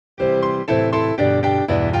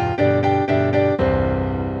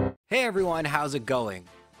everyone, how's it going?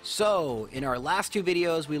 So, in our last two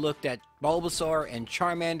videos we looked at Bulbasaur and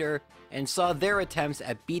Charmander and saw their attempts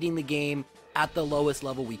at beating the game at the lowest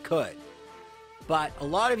level we could. But a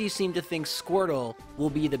lot of you seem to think Squirtle will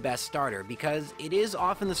be the best starter because it is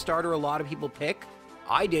often the starter a lot of people pick.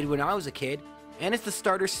 I did when I was a kid, and it's the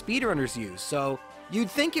starter speedrunners use, so you'd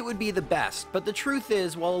think it would be the best, but the truth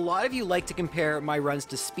is, while a lot of you like to compare my runs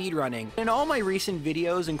to speedrunning, in all my recent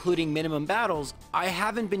videos, including minimum battles, I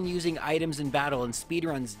haven't been using items in battle and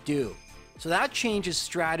speedruns do. So that changes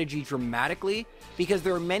strategy dramatically, because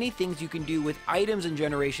there are many things you can do with items in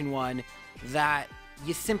Generation 1 that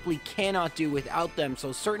you simply cannot do without them,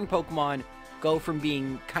 so certain Pokemon go from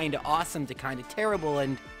being kinda awesome to kinda terrible,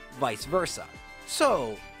 and vice versa.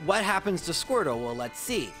 So, what happens to Squirtle? Well, let's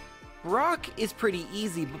see. Brock is pretty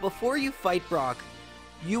easy, but before you fight Brock,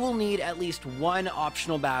 you will need at least one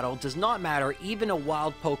optional battle, does not matter, even a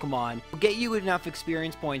wild Pokemon, will get you enough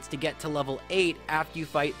experience points to get to level 8 after you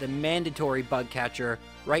fight the mandatory bug catcher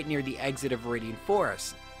right near the exit of Viridian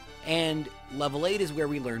Forest. And level 8 is where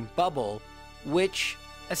we learn Bubble, which,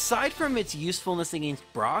 aside from its usefulness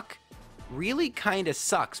against Brock, really kinda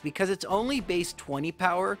sucks because it's only base 20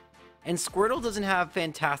 power, and Squirtle doesn't have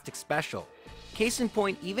fantastic special. Case in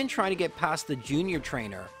point, even trying to get past the junior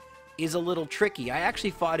trainer is a little tricky. I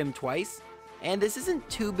actually fought him twice, and this isn't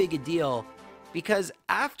too big a deal because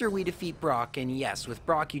after we defeat Brock, and yes, with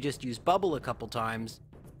Brock you just use Bubble a couple times,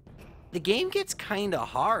 the game gets kinda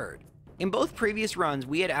hard. In both previous runs,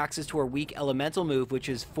 we had access to our weak elemental move, which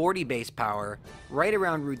is 40 base power, right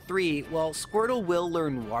around Route 3. Well, Squirtle will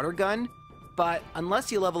learn Water Gun, but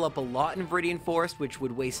unless you level up a lot in Viridian Forest, which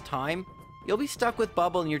would waste time, you'll be stuck with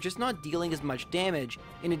Bubble and you're just not dealing as much damage.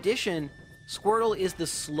 In addition, Squirtle is the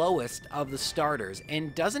slowest of the starters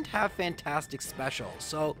and doesn't have fantastic special.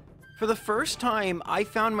 So for the first time, I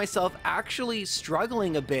found myself actually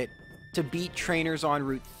struggling a bit to beat trainers on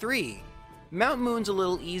Route 3. Mount Moon's a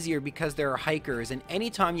little easier because there are hikers, and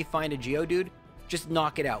anytime you find a Geodude, just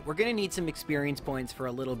knock it out. We're gonna need some experience points for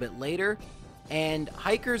a little bit later, and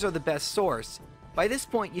hikers are the best source. By this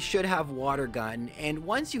point, you should have Water Gun, and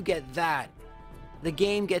once you get that, the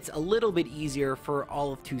game gets a little bit easier for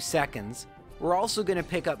all of 2 seconds. We're also going to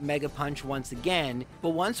pick up Mega Punch once again, but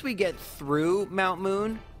once we get through Mount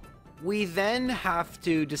Moon, we then have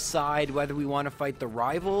to decide whether we want to fight the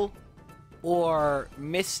rival or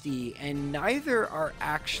Misty, and neither are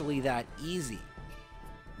actually that easy.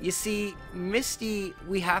 You see, Misty,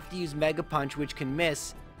 we have to use Mega Punch, which can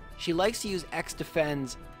miss. She likes to use X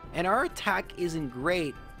Defense, and our attack isn't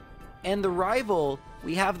great. And the rival,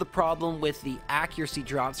 we have the problem with the accuracy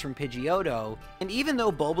drops from Pidgeotto, and even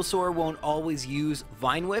though Bulbasaur won't always use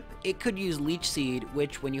Vine Whip, it could use Leech Seed,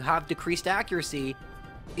 which when you have decreased accuracy,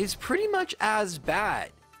 is pretty much as bad.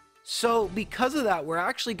 So because of that, we're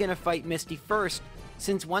actually going to fight Misty first,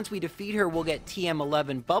 since once we defeat her, we'll get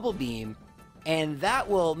TM11 Bubble Beam, and that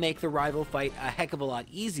will make the rival fight a heck of a lot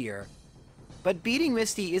easier. But beating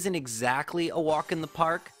Misty isn't exactly a walk in the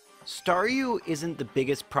park. Staryu isn't the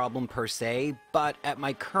biggest problem per se, but at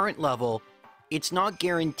my current level, it's not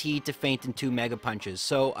guaranteed to faint in 2 Mega Punches,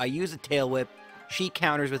 so I use a Tail Whip, she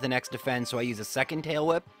counters with an X Defense, so I use a second Tail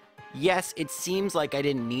Whip. Yes, it seems like I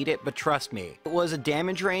didn't need it, but trust me, it was a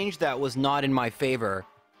damage range that was not in my favor.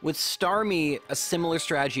 With Starmie, a similar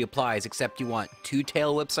strategy applies, except you want 2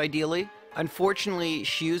 Tail Whips ideally. Unfortunately,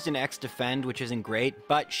 she used an X Defend, which isn't great,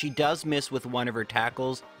 but she does miss with one of her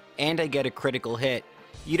tackles, and I get a critical hit.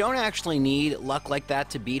 You don't actually need luck like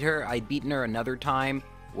that to beat her. I'd beaten her another time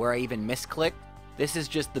where I even misclicked. This is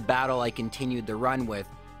just the battle I continued the run with.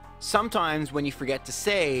 Sometimes when you forget to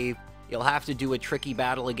save, you'll have to do a tricky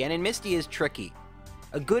battle again, and Misty is tricky.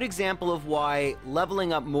 A good example of why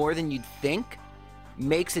leveling up more than you'd think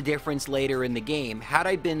makes a difference later in the game. Had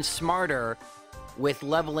I been smarter with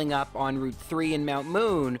leveling up on Route 3 in Mount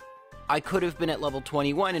Moon, I could have been at level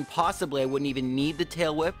 21, and possibly I wouldn't even need the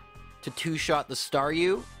Tail Whip to 2-shot the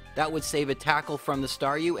Staryu. That would save a tackle from the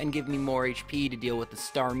Staryu and give me more HP to deal with the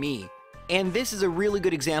Starmie. And this is a really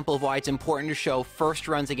good example of why it's important to show first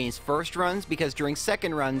runs against first runs, because during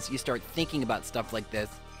second runs you start thinking about stuff like this.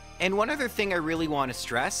 And one other thing I really want to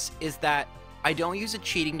stress is that I don't use a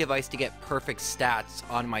cheating device to get perfect stats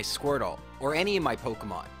on my Squirtle, or any of my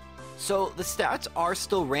Pokemon. So the stats are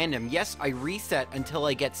still random. Yes, I reset until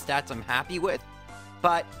I get stats I'm happy with,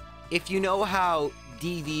 but if you know how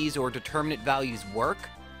DVs or determinate values work,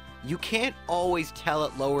 you can't always tell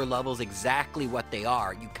at lower levels exactly what they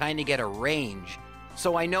are. You kind of get a range.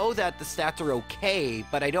 So I know that the stats are okay,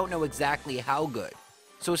 but I don't know exactly how good.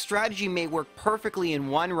 So a strategy may work perfectly in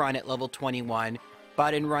one run at level 21,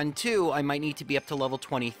 but in run 2, I might need to be up to level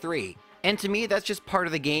 23. And to me, that's just part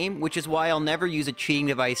of the game, which is why I'll never use a cheating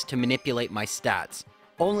device to manipulate my stats.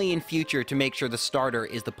 Only in future to make sure the starter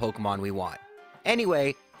is the Pokemon we want.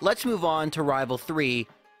 Anyway, let's move on to Rival 3,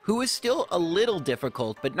 who is still a little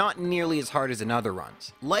difficult, but not nearly as hard as in other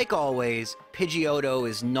runs. Like always, Pidgeotto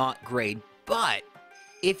is not great, but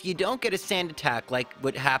if you don't get a sand attack like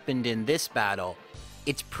what happened in this battle,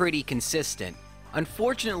 it's pretty consistent.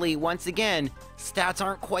 Unfortunately, once again, stats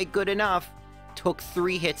aren't quite good enough. Took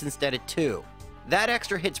 3 hits instead of 2. That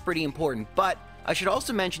extra hit's pretty important, but I should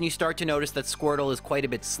also mention you start to notice that Squirtle is quite a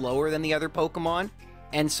bit slower than the other Pokemon,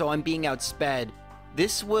 and so I'm being outsped.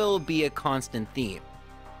 This will be a constant theme.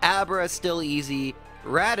 Abra is still easy.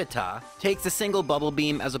 Rattata takes a single Bubble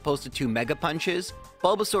Beam as opposed to 2 Mega Punches.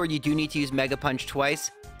 Bulbasaur, you do need to use Mega Punch twice.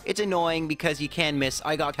 It's annoying because you can miss.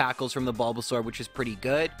 I got tackles from the Bulbasaur, which is pretty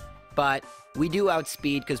good, but we do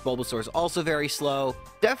outspeed because Bulbasaur is also very slow.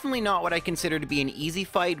 Definitely not what I consider to be an easy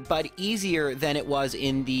fight, but easier than it was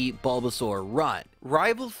in the Bulbasaur run.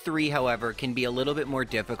 Rival 3, however, can be a little bit more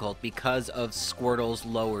difficult because of Squirtle's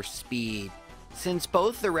lower speed. Since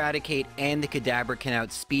both the Raticate and the Kadabra can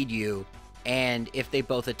outspeed you, and if they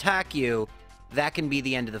both attack you, that can be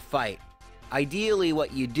the end of the fight. Ideally,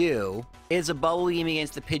 what you do is a Bubble Beam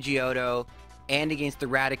against the Pidgeotto and against the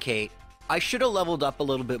Raticate. I should have leveled up a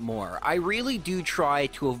little bit more. I really do try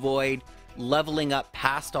to avoid leveling up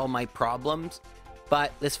past all my problems,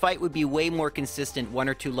 but this fight would be way more consistent 1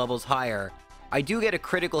 or 2 levels higher. I do get a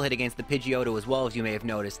critical hit against the Pidgeotto as well, as you may have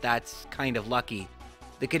noticed. That's kind of lucky.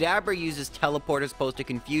 The Kadabra uses Teleport as opposed to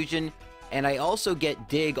Confusion, and I also get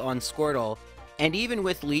Dig on Squirtle. And even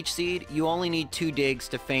with Leech Seed, you only need 2 digs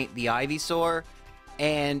to feint the Ivysaur.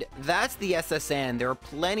 And that's the SSN. There are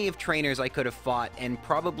plenty of trainers I could have fought and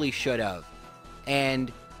probably should have.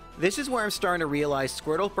 And this is where I'm starting to realize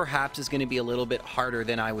Squirtle perhaps is going to be a little bit harder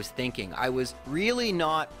than I was thinking. I was really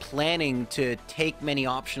not planning to take many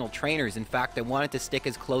optional trainers. In fact, I wanted to stick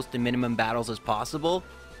as close to minimum battles as possible.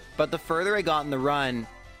 But the further I got in the run,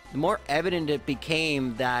 the more evident it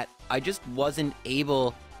became that I just wasn't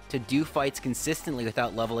able to do fights consistently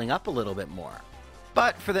without leveling up a little bit more.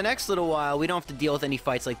 But for the next little while, we don't have to deal with any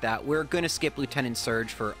fights like that. We're going to skip Lieutenant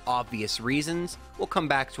Surge for obvious reasons. We'll come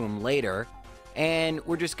back to him later. And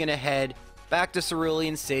we're just going to head back to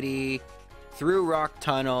Cerulean City, through Rock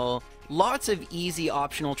Tunnel. Lots of easy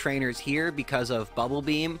optional trainers here because of Bubble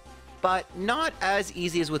Beam, but not as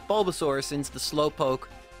easy as with Bulbasaur since the Slowpoke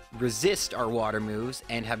resist our water moves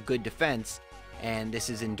and have good defense. And this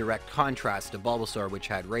is in direct contrast to Bulbasaur, which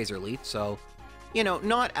had Razor Leaf, so you know,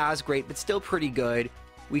 not as great, but still pretty good.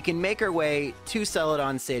 We can make our way to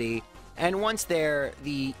Celadon City, and once there,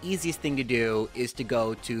 the easiest thing to do is to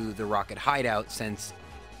go to the Rocket Hideout, since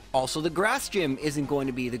also the Grass Gym isn't going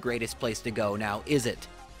to be the greatest place to go now, is it?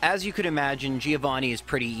 As you could imagine, Giovanni is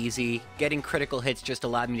pretty easy. Getting critical hits just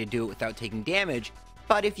allowed me to do it without taking damage,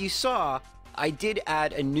 but if you saw, I did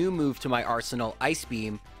add a new move to my arsenal, Ice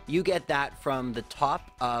Beam. You get that from the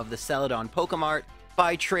top of the Celadon Pokemart,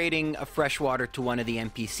 by trading a freshwater to one of the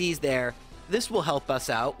NPCs there. This will help us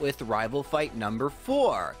out with rival fight number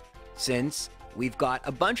 4, since we've got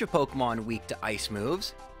a bunch of Pokemon weak to ice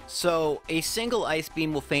moves. So a single Ice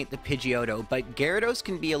Beam will feint the Pidgeotto, but Gyarados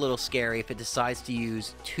can be a little scary if it decides to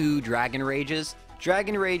use 2 Dragon Rages.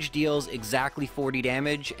 Dragon Rage deals exactly 40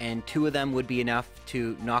 damage, and 2 of them would be enough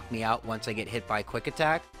to knock me out once I get hit by a Quick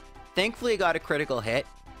Attack. Thankfully I got a critical hit,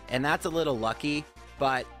 and that's a little lucky,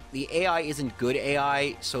 but the AI isn't good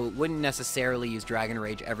AI, so it wouldn't necessarily use Dragon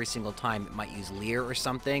Rage every single time. It might use Leer or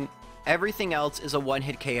something. Everything else is a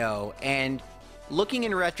one-hit KO, and looking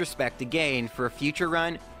in retrospect again, for a future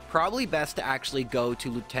run, probably best to actually go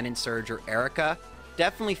to Lieutenant Surge or Erica.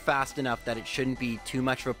 Definitely fast enough that it shouldn't be too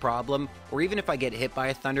much of a problem, or even if I get hit by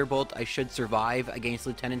a Thunderbolt, I should survive against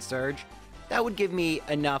Lieutenant Surge. That would give me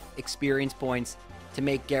enough experience points to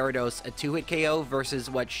make Gyarados a 2-hit KO versus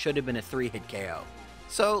what should have been a 3-hit KO.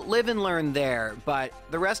 So live and learn there, but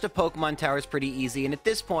the rest of Pokemon Tower is pretty easy, and at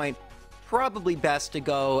this point, probably best to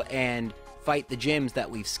go and fight the gyms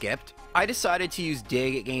that we've skipped. I decided to use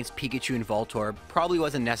Dig against Pikachu and Voltorb. Probably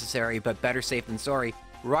wasn't necessary, but better safe than sorry.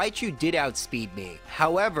 Raichu did outspeed me.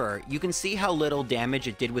 However, you can see how little damage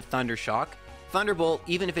it did with Thunder Shock. Thunderbolt,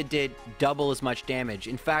 even if it did double as much damage.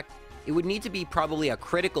 In fact, it would need to be probably a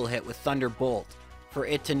critical hit with Thunderbolt for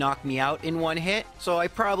it to knock me out in one hit, so I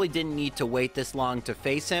probably didn't need to wait this long to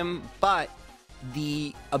face him, but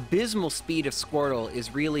the abysmal speed of Squirtle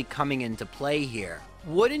is really coming into play here.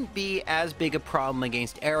 Wouldn't be as big a problem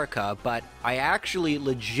against Erica, but I actually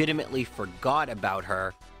legitimately forgot about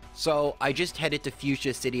her, so I just headed to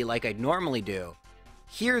Fuchsia City like I'd normally do.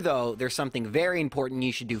 Here though, there's something very important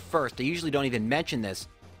you should do first. I usually don't even mention this.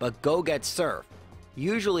 but go get Surf.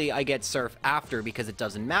 Usually I get Surf after because it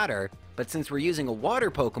doesn't matter, but since we're using a water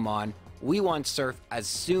Pokemon, we want Surf as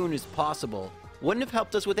soon as possible. Wouldn't have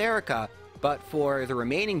helped us with Erica, but for the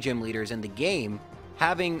remaining gym leaders in the game,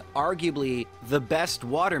 having arguably the best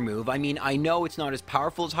water move, I mean, I know it's not as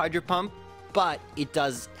powerful as Hydro Pump, but it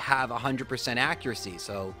does have 100% accuracy,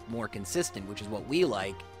 so more consistent, which is what we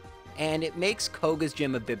like, and it makes Koga's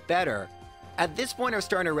gym a bit better. At this point, I'm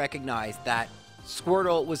starting to recognize that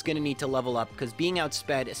Squirtle was going to need to level up because being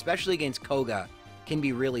outsped, especially against Koga, can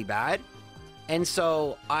be really bad. And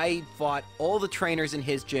so I fought all the trainers in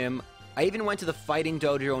his gym. I even went to the fighting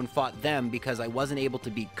dojo and fought them because I wasn't able to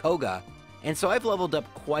beat Koga. And so I've leveled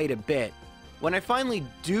up quite a bit. When I finally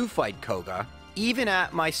do fight Koga, even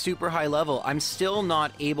at my super high level, I'm still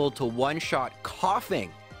not able to one-shot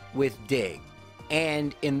Coughing with Dig.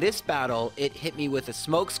 And in this battle, it hit me with a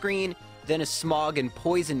smoke screen, then a smog and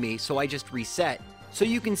poisoned me, so I just reset. So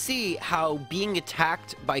you can see how being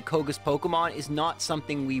attacked by Koga's Pokemon is not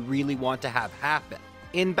something we really want to have happen.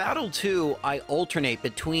 In Battle 2, I alternate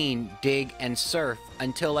between Dig and Surf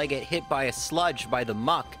until I get hit by a Sludge by the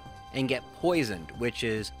Muck and get poisoned, which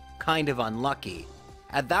is kind of unlucky.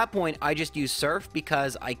 At that point, I just use Surf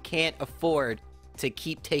because I can't afford to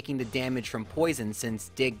keep taking the damage from poison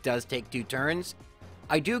since Dig does take 2 turns.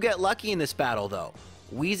 I do get lucky in this battle though.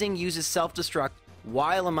 Weezing uses Self-Destruct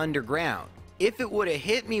while I'm underground. If it would have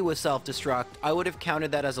hit me with Self-Destruct, I would have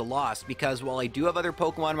counted that as a loss because while I do have other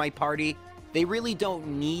Pokemon in my party, they really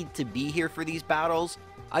don't need to be here for these battles.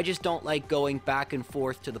 I just don't like going back and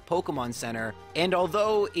forth to the Pokemon Center. And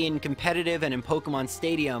although in competitive and in Pokemon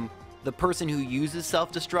Stadium, the person who uses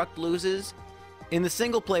Self-Destruct loses, in the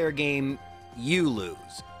single player game, you lose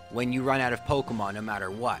when you run out of Pokemon no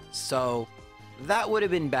matter what. So that would have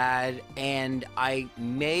been bad, and I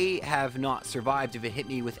may have not survived if it hit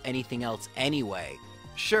me with anything else anyway.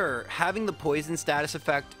 Sure, having the poison status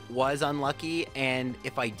effect was unlucky, and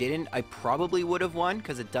if I didn't, I probably would have won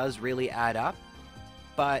because it does really add up.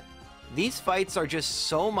 But these fights are just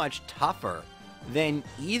so much tougher than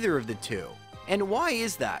either of the two. And why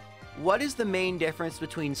is that? What is the main difference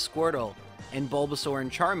between Squirtle and Bulbasaur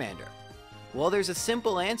and Charmander? Well, there's a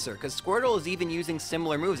simple answer, because Squirtle is even using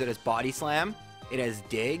similar moves. It has Body Slam, it has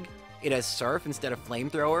Dig, it has Surf instead of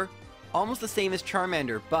Flamethrower, almost the same as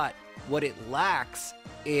Charmander, but what it lacks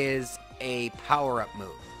is a power-up move.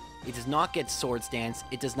 It does not get Swords Dance,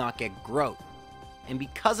 it does not get Growth. And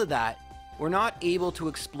because of that, we're not able to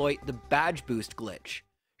exploit the Badge Boost glitch.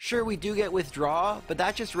 Sure, we do get Withdraw, but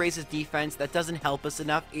that just raises defense, that doesn't help us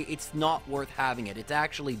enough, it's not worth having it. It's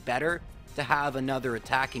actually better to have another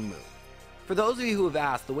attacking move. For those of you who have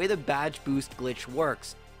asked, the way the Badge Boost glitch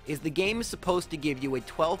works is the game is supposed to give you a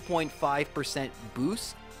 12.5%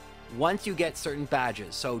 boost once you get certain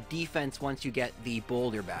badges, so defense once you get the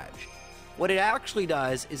Boulder badge. What it actually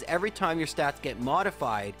does is every time your stats get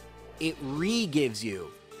modified, it re-gives you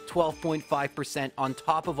 12.5% on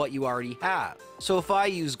top of what you already have. So if I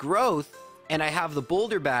use Growth and I have the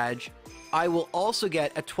Boulder badge, I will also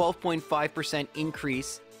get a 12.5%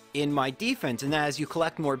 increase in my defense. And as you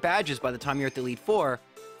collect more badges by the time you're at the Elite Four,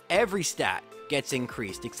 every stat gets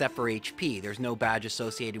increased except for HP. There's no badge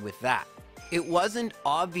associated with that. It wasn't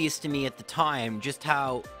obvious to me at the time just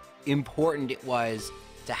how important it was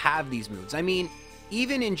to have these moves. I mean,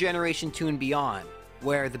 even in Generation 2 and beyond,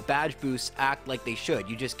 where the badge boosts act like they should,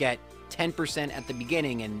 you just get 10% at the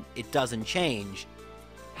beginning and it doesn't change.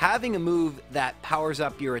 Having a move that powers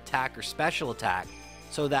up your attack or special attack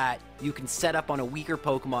so that you can set up on a weaker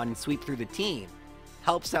Pokemon and sweep through the team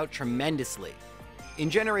helps out tremendously. In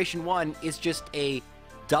Generation 1, it's just a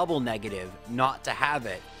double negative not to have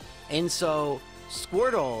it. And so,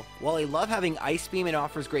 Squirtle, while I love having Ice Beam and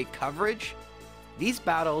offers great coverage, these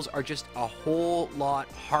battles are just a whole lot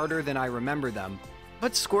harder than I remember them.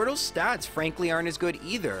 But Squirtle's stats frankly aren't as good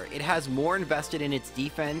either. It has more invested in its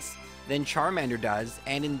defense than Charmander does,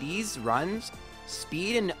 and in these runs,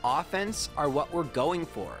 speed and offense are what we're going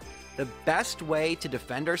for. The best way to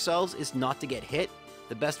defend ourselves is not to get hit.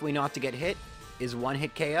 The best way not to get hit is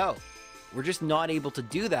one-hit KO. We're just not able to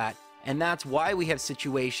do that, and that's why we have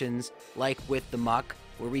situations like with the Muck,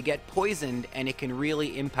 where we get poisoned and it can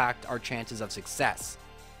really impact our chances of success.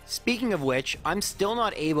 Speaking of which, I'm still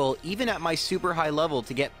not able, even at my super high level,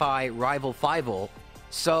 to get by Rival Fivel,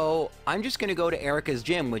 so I'm just going to go to Erica's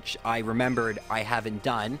gym, which I remembered I haven't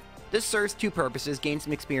done. This serves two purposes: gain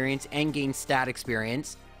some experience and gain stat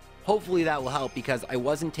experience. Hopefully that will help because I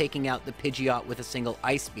wasn't taking out the Pidgeot with a single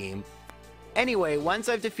Ice Beam. Anyway, once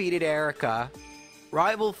I've defeated Erica,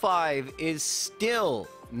 Rival 5 is still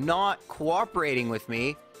not cooperating with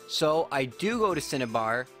me, So I do go to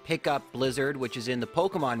Cinnabar, pick up Blizzard, which is in the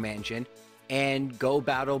Pokemon Mansion, and go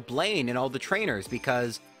battle Blaine and all the trainers,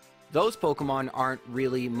 because those Pokemon aren't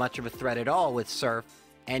really much of a threat at all with Surf,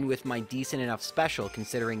 and with my decent enough special,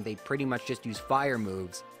 considering they pretty much just use fire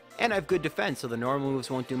moves, and I have good defense, so the normal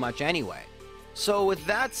moves won't do much anyway. So with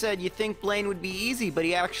that said, you think Blaine would be easy, but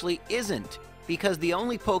he actually isn't, because the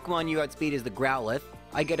only Pokemon you outspeed is the Growlithe.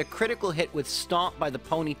 I get a critical hit with Stomp by the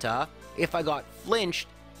Ponyta. If I got flinched,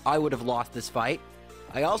 I would have lost this fight.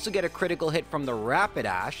 I also get a critical hit from the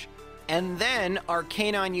Rapidash, and then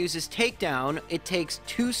Arcanine uses Takedown. It takes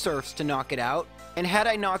 2 Surfs to knock it out, and had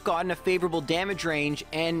I not gotten a favorable damage range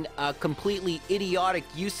and a completely idiotic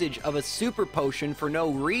usage of a Super Potion for no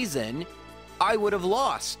reason, I would have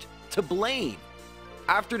lost to Blaine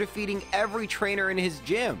after defeating every trainer in his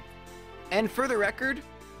gym. And for the record,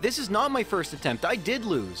 this is not my first attempt. I did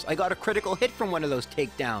lose. I got a critical hit from one of those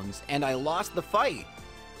takedowns, and I lost the fight.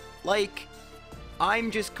 Like,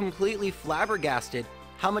 I'm just completely flabbergasted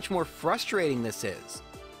how much more frustrating this is.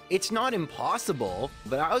 It's not impossible,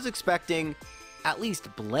 but I was expecting at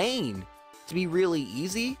least Blaine to be really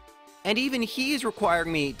easy, and even he is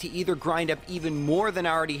requiring me to either grind up even more than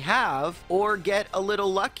I already have, or get a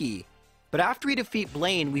little lucky. But after we defeat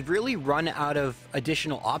Blaine, we've really run out of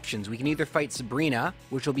additional options. We can either fight Sabrina,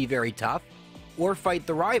 which will be very tough, or fight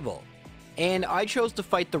the rival. And I chose to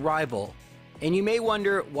fight the rival. And you may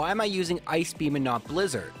wonder, why am I using Ice Beam and not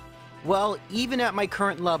Blizzard? Well, even at my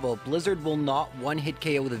current level, Blizzard will not one-hit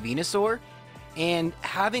KO the Venusaur, and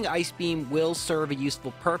having Ice Beam will serve a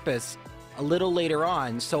useful purpose a little later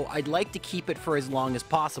on, so I'd like to keep it for as long as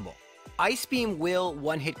possible. Ice Beam will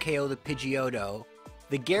one-hit KO the Pidgeotto.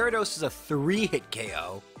 The Gyarados is a 3-hit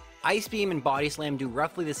KO. Ice Beam and Body Slam do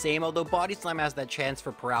roughly the same, although Body Slam has that chance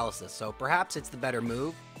for paralysis, so perhaps it's the better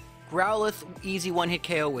move. Growlithe, easy one-hit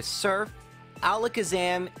KO with Surf.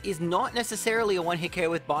 Alakazam is not necessarily a one-hit KO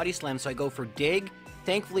with Body Slam, so I go for Dig.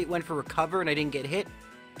 Thankfully it went for Recover and I didn't get hit.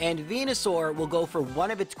 And Venusaur will go for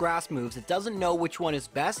one of its grass moves. It doesn't know which one is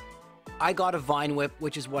best. I got a Vine Whip,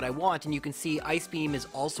 which is what I want, and you can see Ice Beam is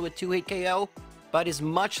also a 2-hit KO, but is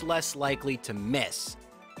much less likely to miss.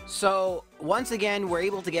 So, once again, we're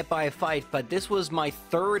able to get by a fight, but this was my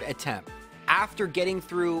 3rd attempt, after getting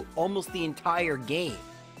through almost the entire game.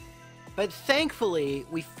 But thankfully,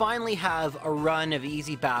 we finally have a run of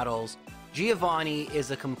easy battles. Giovanni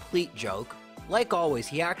is a complete joke. Like always,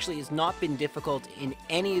 he actually has not been difficult in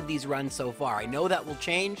any of these runs so far. I know that will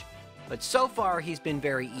change, but so far he's been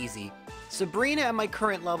very easy. Sabrina at my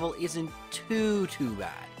current level isn't too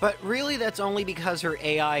bad. But really that's only because her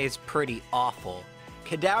AI is pretty awful.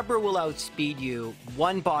 Kadabra will outspeed you,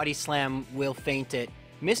 one Body Slam will feint it.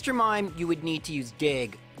 Mr. Mime, you would need to use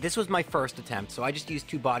Dig. This was my first attempt, so I just used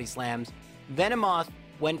 2 Body Slams. Venomoth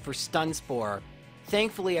went for Stun Spore.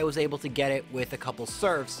 Thankfully, I was able to get it with a couple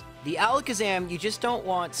Surfs. The Alakazam, you just don't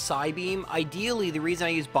want Psybeam. Ideally, the reason I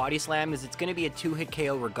use Body Slam is it's going to be a 2-hit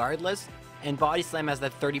KO regardless, and Body Slam has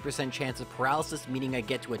that 30% chance of paralysis, meaning I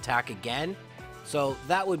get to attack again. So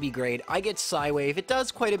that would be great. I get Psywave. It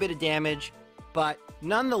does quite a bit of damage, but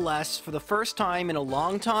nonetheless, for the first time in a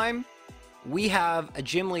long time, we have a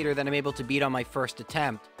gym leader that I'm able to beat on my first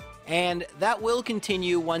attempt. And that will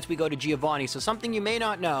continue once we go to Giovanni. So something you may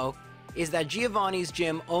not know is that Giovanni's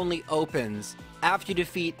gym only opens after you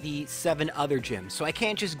defeat the 7 other gyms. So I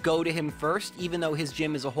can't just go to him first, even though his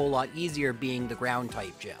gym is a whole lot easier being the ground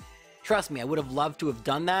type gym. Trust me, I would have loved to have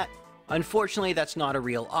done that. Unfortunately, that's not a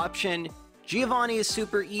real option. Giovanni is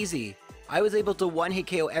super easy. I was able to one-hit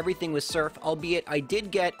KO everything with Surf, albeit I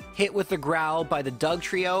did get hit with the Growl by the Doug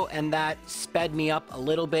Trio, and that sped me up a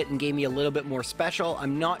little bit and gave me a little bit more special.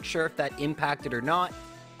 I'm not sure if that impacted or not,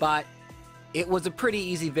 but it was a pretty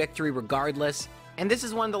easy victory regardless, and this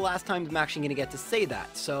is one of the last times I'm actually going to get to say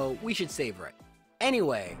that, so we should savor it.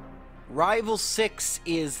 Anyway, Rival 6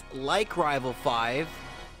 is like Rival 5,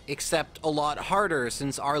 except a lot harder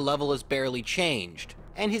since our level has barely changed,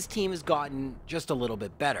 and his team has gotten just a little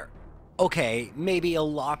bit better. Okay, maybe a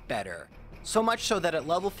lot better. So much so that at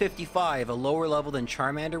level 55, a lower level than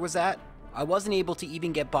Charmander was at, I wasn't able to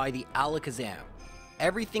even get by the Alakazam.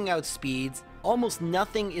 Everything outspeeds, almost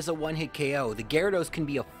nothing is a one-hit KO. The Gyarados can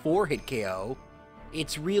be a 4-hit KO.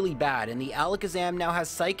 It's really bad, and the Alakazam now has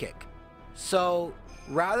Psychic. So,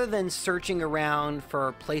 rather than searching around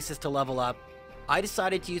for places to level up, I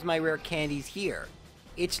decided to use my rare candies here.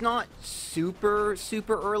 It's not super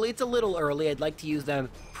early, it's a little early. I'd like to use them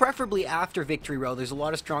preferably after Victory Row. There's a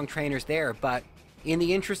lot of strong trainers there, but in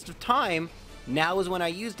the interest of time, now is when I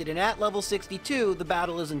used it, and at level 62, the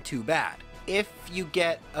battle isn't too bad, if you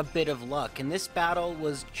get a bit of luck, and this battle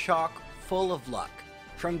was chock full of luck.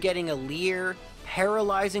 From getting a Leer,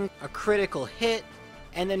 paralyzing a critical hit,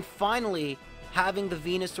 and then finally having the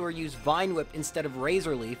Venusaur use Vine Whip instead of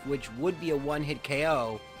Razor Leaf, which would be a one-hit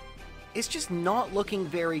KO, is just not looking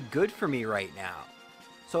very good for me right now.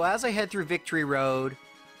 So as I head through Victory Road,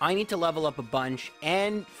 I need to level up a bunch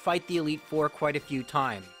and fight the Elite Four quite a few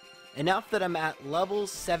times. Enough that I'm at level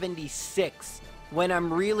 76 when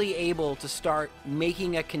I'm really able to start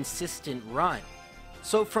making a consistent run.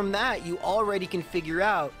 So from that, you already can figure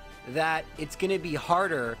out that it's going to be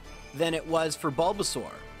harder than it was for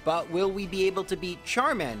Bulbasaur. But will we be able to beat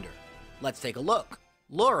Charmander? Let's take a look.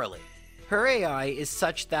 Lorelie. Her AI is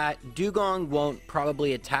such that Dugong won't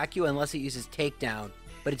probably attack you unless it uses Takedown,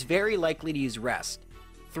 but it's very likely to use Rest.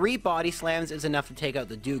 3 Body Slams is enough to take out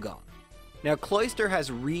the Dugong. Now Cloyster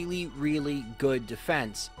has really good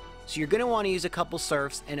defense, so you're going to want to use a couple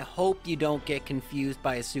Surfs and hope you don't get confused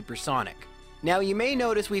by a Supersonic. Now you may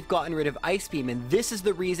notice we've gotten rid of Ice Beam, and this is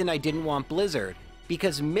the reason I didn't want Blizzard,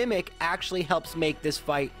 because Mimic actually helps make this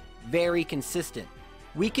fight very consistent.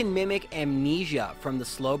 We can mimic Amnesia from the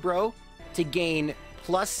Slowbro to gain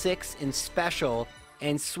 +6 in Special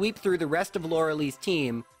and sweep through the rest of Lorelie's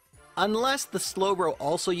team, unless the Slowbro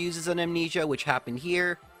also uses an Amnesia, which happened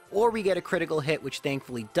here, or we get a critical hit, which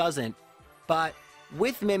thankfully doesn't. But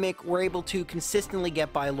with Mimic, we're able to consistently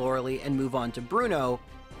get by Lorelie and move on to Bruno,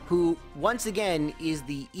 who once again is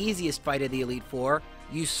the easiest fight of the Elite Four.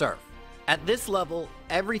 Use Surf. At this level,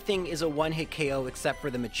 everything is a one-hit KO except for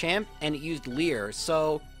the Machamp, and it used Leer,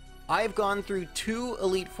 so I've gone through 2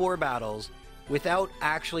 Elite Four battles without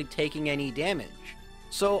actually taking any damage.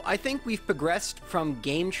 So I think we've progressed from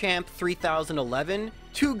Game Champ 3011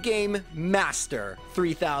 to Game Master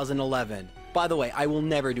 3011. By the way, I will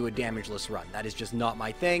never do a damageless run. That is just not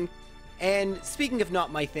my thing. And speaking of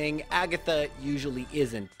not my thing, Agatha usually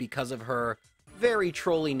isn't because of her very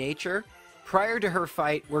trolly nature. Prior to her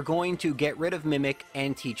fight, we're going to get rid of Mimic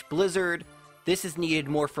and teach Blizzard. This is needed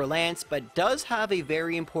more for Lance, but does have a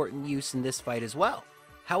very important use in this fight as well.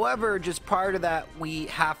 However, just prior to that, we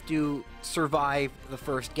have to survive the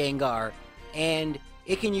first Gengar, and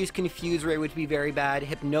it can use Confuse Ray, which would be very bad,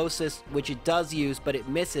 Hypnosis, which it does use, but it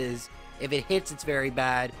misses. If it hits, it's very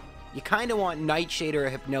bad. You kind of want Nightshade or a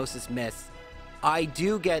Hypnosis miss. I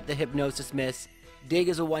do get the Hypnosis miss. Dig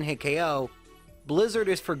is a one-hit KO. Blizzard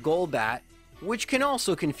is for Golbat, which can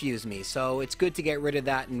also confuse me, so it's good to get rid of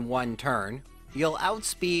that in one turn. You'll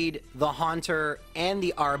outspeed the Haunter and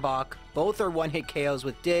the Arbok. Both are one-hit KOs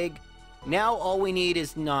with Dig. Now all we need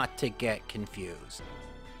is not to get confused.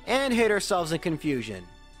 And hit ourselves in Confusion.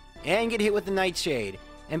 And get hit with the Nightshade.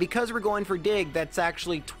 And because we're going for Dig, that's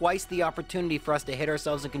actually twice the opportunity for us to hit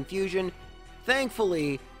ourselves in Confusion.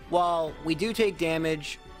 Thankfully, while we do take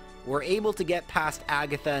damage, we're able to get past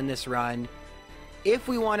Agatha in this run. If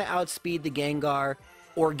we want to outspeed the Gengar,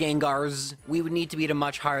 or Gengars, we would need to be at a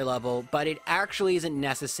much higher level, but it actually isn't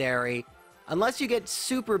necessary. Unless you get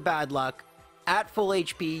super bad luck, at full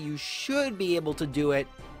HP, you should be able to do it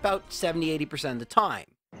about 70-80% of the time.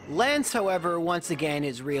 Lance, however, once again,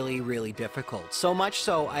 is really difficult. So much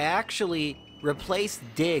so, I actually replaced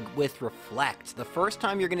Dig with Reflect. The first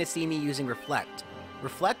time you're going to see me using Reflect.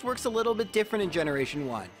 Reflect works a little bit different in Generation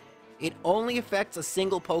 1. It only affects a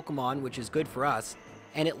single Pokemon, which is good for us,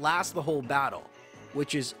 and it lasts the whole battle,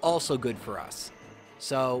 which is also good for us.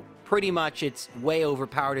 So pretty much it's way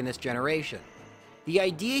overpowered in this generation. The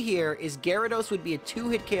idea here is Gyarados would be a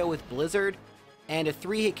 2-hit KO with Blizzard and a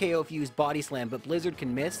 3-hit KO if you use Body Slam, but Blizzard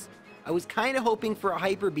can miss. I was kind of hoping for a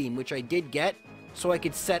Hyper Beam, which I did get, so I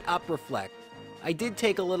could set up Reflect. I did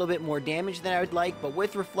take a little bit more damage than I would like, but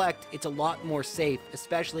with Reflect, it's a lot more safe,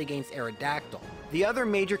 especially against Aerodactyl. The other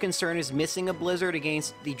major concern is missing a Blizzard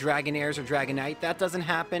against the Dragonairs or Dragonite. That doesn't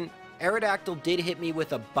happen. Aerodactyl did hit me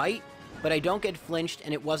with a Bite, but I don't get flinched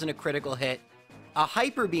and it wasn't a critical hit. A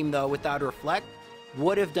Hyper Beam, though, without Reflect,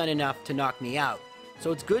 would have done enough to knock me out.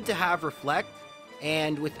 So it's good to have Reflect,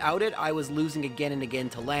 and without it, I was losing again and again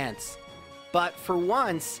to Lance. But for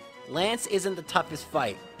once, Lance isn't the toughest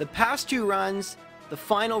fight. The past 2 runs, the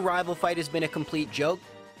final rival fight has been a complete joke.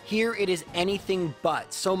 Here it is anything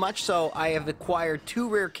but. So much so, I have acquired 2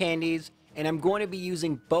 rare candies, and I'm going to be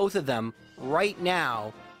using both of them right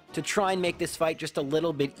now to try and make this fight just a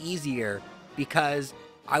little bit easier, because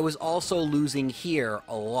I was also losing here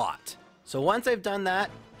a lot. So once I've done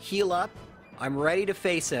that, heal up, I'm ready to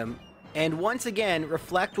face him, and once again,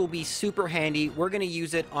 Reflect will be super handy. We're going to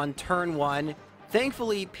use it on turn 1.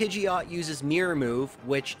 Thankfully, Pidgeot uses Mirror Move,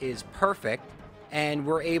 which is perfect, and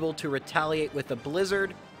we're able to retaliate with a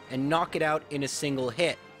Blizzard and knock it out in a single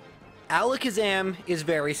hit. Alakazam is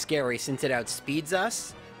very scary since it outspeeds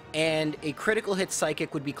us, and a critical hit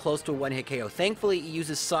Psychic would be close to a one-hit KO. Thankfully, it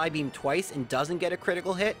uses Psybeam twice and doesn't get a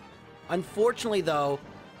critical hit. Unfortunately, though,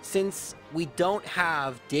 since we don't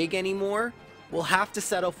have Dig anymore, we'll have to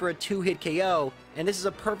settle for a two-hit KO, and this is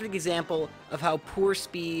a perfect example of how poor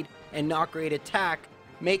speed and not great attack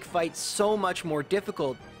make fights so much more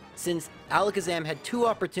difficult, since Alakazam had two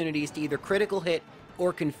opportunities to either critical hit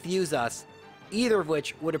or confuse us, either of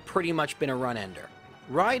which would have pretty much been a run-ender.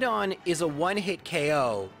 Rhydon is a one-hit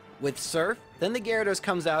KO with Surf, then the Gyarados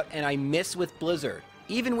comes out and I miss with Blizzard.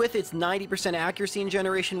 Even with its 90% accuracy in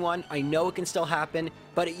Generation 1, I know it can still happen,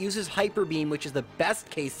 but it uses Hyper Beam, which is the best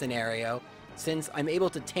case scenario, since I'm able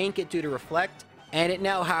to tank it due to Reflect, and it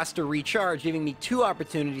now has to recharge, giving me two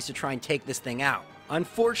opportunities to try and take this thing out.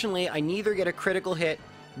 Unfortunately, I neither get a critical hit,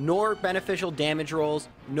 nor beneficial damage rolls,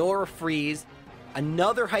 nor a freeze.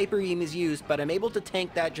 Another Hyper Beam is used, but I'm able to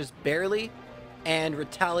tank that just barely, and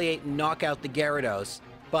retaliate and knock out the Gyarados.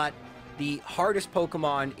 But the hardest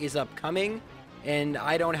Pokemon is upcoming, and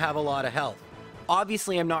I don't have a lot of health.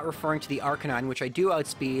 Obviously, I'm not referring to the Arcanine, which I do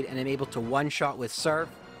outspeed, and I'm able to one-shot with Surf.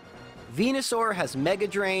 Venusaur has Mega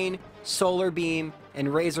Drain, Solar Beam,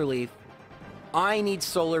 and Razor Leaf. I need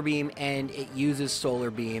Solar Beam, and it uses Solar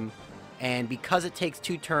Beam, and because it takes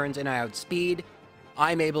 2 turns and I outspeed,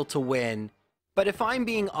 I'm able to win. But if I'm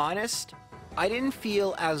being honest, I didn't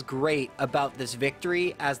feel as great about this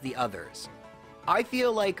victory as the others. I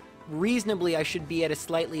feel like reasonably I should be at a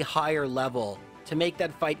slightly higher level to make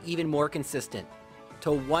that fight even more consistent.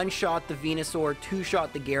 To one-shot the Venusaur,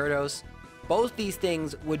 two-shot the Gyarados, both these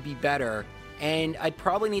things would be better, and I'd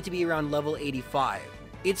probably need to be around level 85.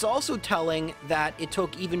 It's also telling that it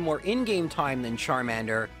took even more in-game time than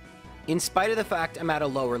Charmander, in spite of the fact I'm at a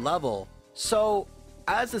lower level. So,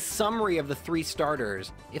 as a summary of the 3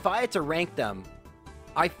 starters, if I had to rank them,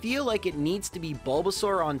 I feel like it needs to be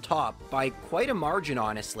Bulbasaur on top by quite a margin,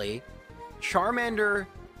 honestly, Charmander,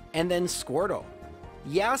 and then Squirtle.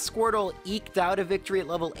 Yeah, Squirtle eked out a victory at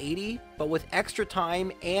level 80, but with extra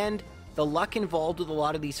time and the luck involved with a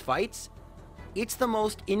lot of these fights, it's the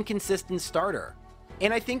most inconsistent starter.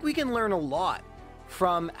 And I think we can learn a lot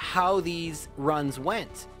from how these runs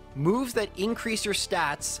went. Moves that increase your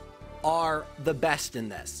stats are the best in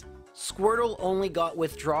this. Squirtle only got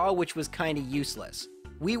Withdraw, which was kind of useless.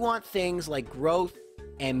 We want things like Growth,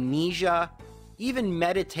 Amnesia, even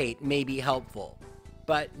Meditate may be helpful.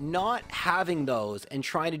 But not having those and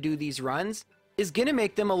trying to do these runs is going to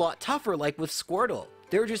make them a lot tougher, like with Squirtle.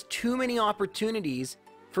 There are just too many opportunities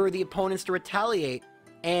for the opponents to retaliate,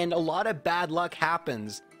 and a lot of bad luck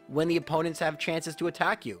happens when the opponents have chances to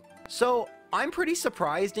attack you. So I'm pretty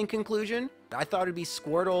surprised in conclusion. I thought it'd be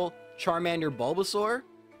Squirtle, Charmander, Bulbasaur,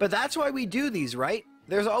 but that's why we do these, right?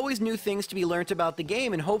 There's always new things to be learnt about the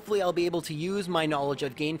game, and hopefully I'll be able to use my knowledge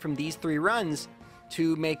I've gained from these 3 runs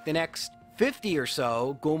to make the next 50 or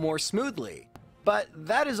so go more smoothly. But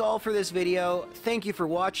that is all for this video. Thank you for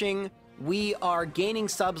watching. We are gaining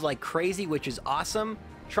subs like crazy, which is awesome.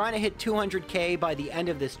 Trying to hit 200k by the end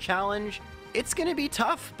of this challenge. It's gonna be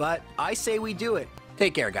tough, but I say we do it.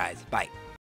 Take care, guys. Bye.